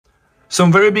Some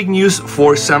very big news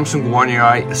for Samsung One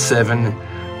UI 7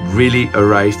 really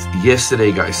arrived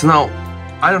yesterday, guys. Now,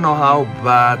 I don't know how,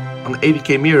 but on the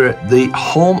APK mirror, the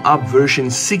HomeUp version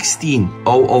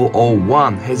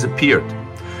 16.0.0.1 has appeared.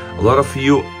 A lot of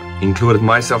you, included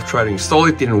myself, tried to install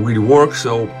it, didn't really work,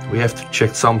 so we have to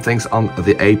check some things on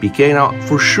the APK. Now,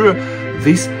 for sure,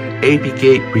 this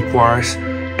APK requires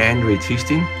Android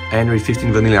 15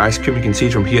 vanilla ice cream. You can see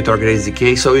it from here, target is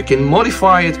Decay, so you can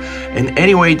modify it in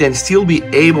any way, then still be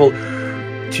able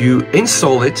to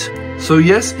install it. So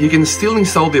yes, you can still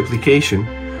install the application,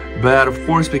 but of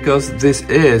course, because this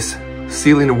is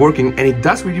still in the working and it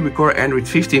does really require Android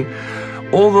 15,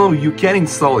 although you can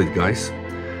install it, guys,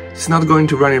 it's not going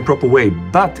to run in a proper way,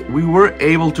 but we were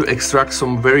able to extract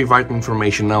some very vital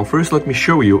information. Now, first let me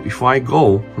show you. If I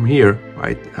go from here,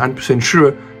 right, 100%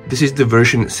 sure, this is the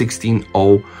version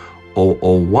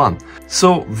 16.0.0.1.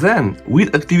 So then,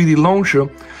 with Activity Launcher,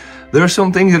 there are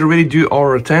some things that really do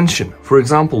our attention. For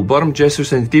example, bottom gesture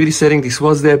sensitivity setting, this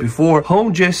was there before.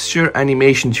 Home gesture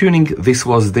animation tuning, this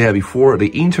was there before.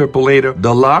 The Interpolator,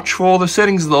 the large folder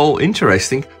settings, though,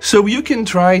 interesting. So you can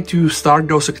try to start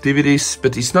those activities,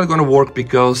 but it's not gonna work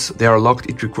because they are locked.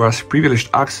 It requires privileged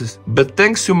access. But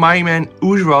thanks to my man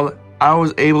Ujval, I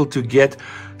was able to get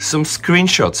some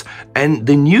screenshots, and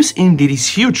the news indeed is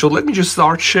huge. So let me just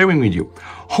start sharing with you.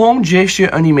 Home gesture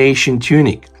animation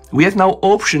tuning. We have now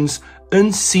options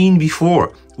unseen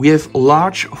before. We have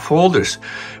large folders.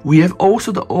 We have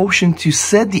also the option to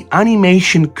set the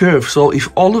animation curve. So if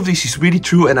all of this is really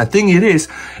true, and I think it is,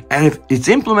 and if it's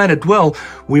implemented well,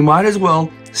 we might as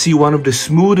well see one of the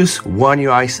smoothest One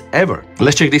UIs ever.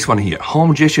 Let's check this one here.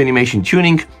 Home gesture animation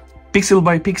tuning. Pixel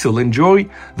by pixel, enjoy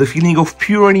the feeling of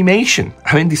pure animation.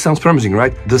 I mean, this sounds promising,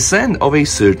 right? The scent of a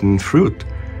certain fruit.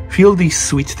 Feel the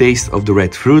sweet taste of the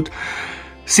red fruit.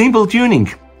 Simple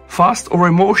tuning. Fast or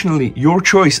emotionally, your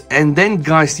choice. And then,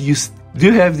 guys, you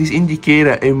do have this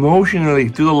indicator emotionally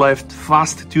to the left,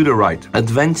 fast to the right.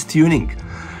 Advanced tuning.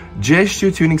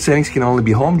 Gesture tuning settings can only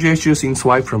be home gestures in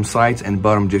swipe from sides and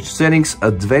bottom gesture settings.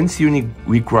 Advanced tuning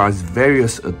requires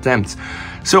various attempts.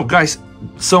 So, guys,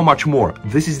 so much more.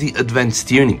 This is the advanced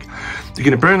tuning. You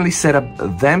can apparently set up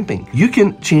damping. You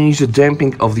can change the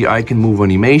damping of the icon move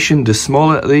animation. The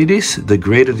smaller it is, the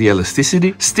greater the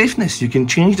elasticity. Stiffness. You can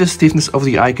change the stiffness of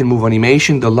the icon move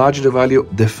animation. The larger the value,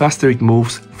 the faster it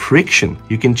moves. Friction.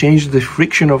 You can change the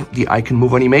friction of the icon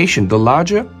move animation. The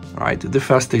larger, right, the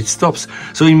faster it stops.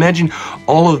 So imagine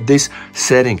all of these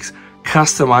settings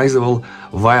customizable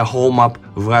via HomeUp,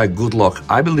 via Good Lock.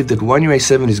 I believe that One UI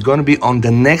 7 is going to be on the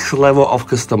next level of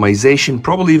customization,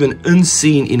 probably even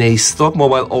unseen in a stock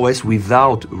mobile OS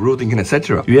without routing and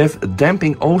etc. You have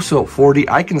damping also for the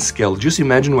icon scale. Just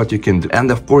imagine what you can do. And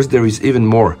of course, there is even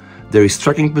more. There is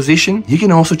tracking position. You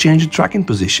can also change the tracking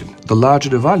position. The larger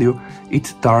the value,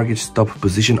 it targets top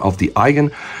position of the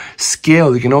icon.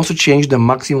 Scale, you can also change the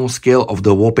maximum scale of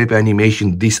the wallpaper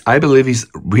animation. This, I believe, is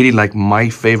really like my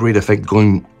favorite effect,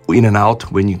 going in and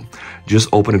out when you just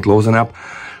open and close an app.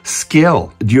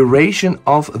 Scale, duration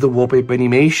of the wallpaper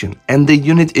animation, and the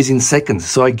unit is in seconds,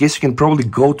 so I guess you can probably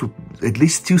go to at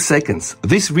least 2 seconds.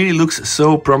 This really looks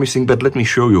so promising, but let me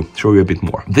show you a bit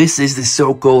more. This is the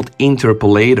so-called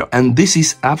Interpolator, and this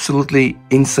is absolutely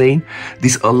insane.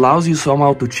 This allows you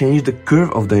somehow to change the curve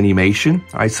of the animation.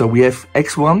 All right, so we have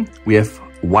X1, we have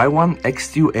Y1,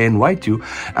 X2 and Y2,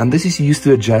 and this is used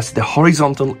to adjust the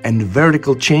horizontal and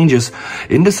vertical changes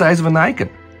in the size of an icon.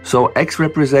 So X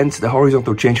represents the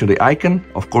horizontal change of the icon,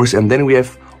 of course, and then we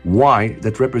have Y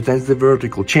that represents the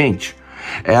vertical change.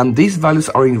 And these values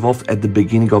are involved at the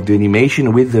beginning of the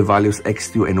animation, with the values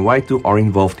X2 and Y2 are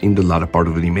involved in the latter part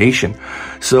of the animation.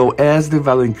 So as the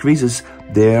value increases,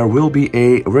 there will be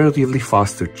a relatively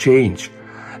faster change.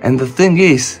 And the thing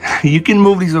is, you can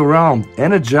move this around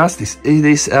and adjust this. It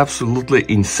is absolutely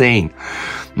insane.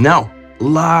 Now,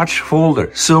 large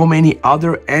folder, so many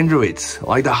other Androids,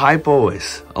 like the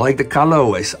HyperOS, like the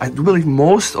ColorOS, I do believe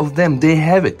most of them, they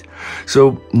have it.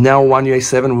 So now One UI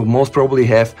 7 will most probably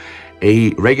have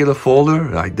a regular folder,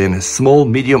 like then a small,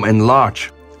 medium and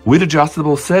large, with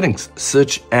adjustable settings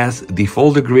such as the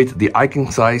folder grid, the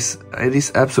icon size. It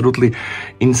is absolutely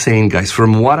insane, guys.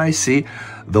 From what I see,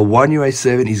 the One UI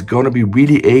 7 is gonna be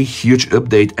really a huge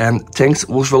update, and thanks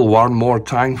Ujval one more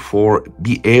time for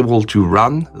be able to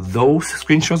run those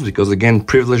screenshots, because again,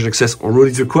 privileged access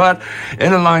already is required,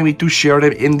 and allowing me to share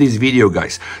them in this video,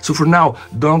 guys. So for now,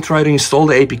 don't try to install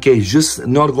the APK, it's just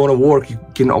not gonna work. You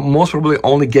can most probably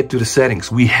only get to the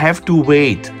settings. We have to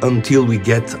wait until we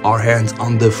get our hands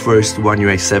on the first One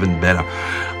UI 7 beta.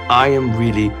 I am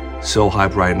really so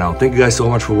hyped right now. Thank you guys so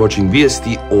much for watching.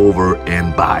 VST over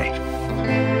and bye.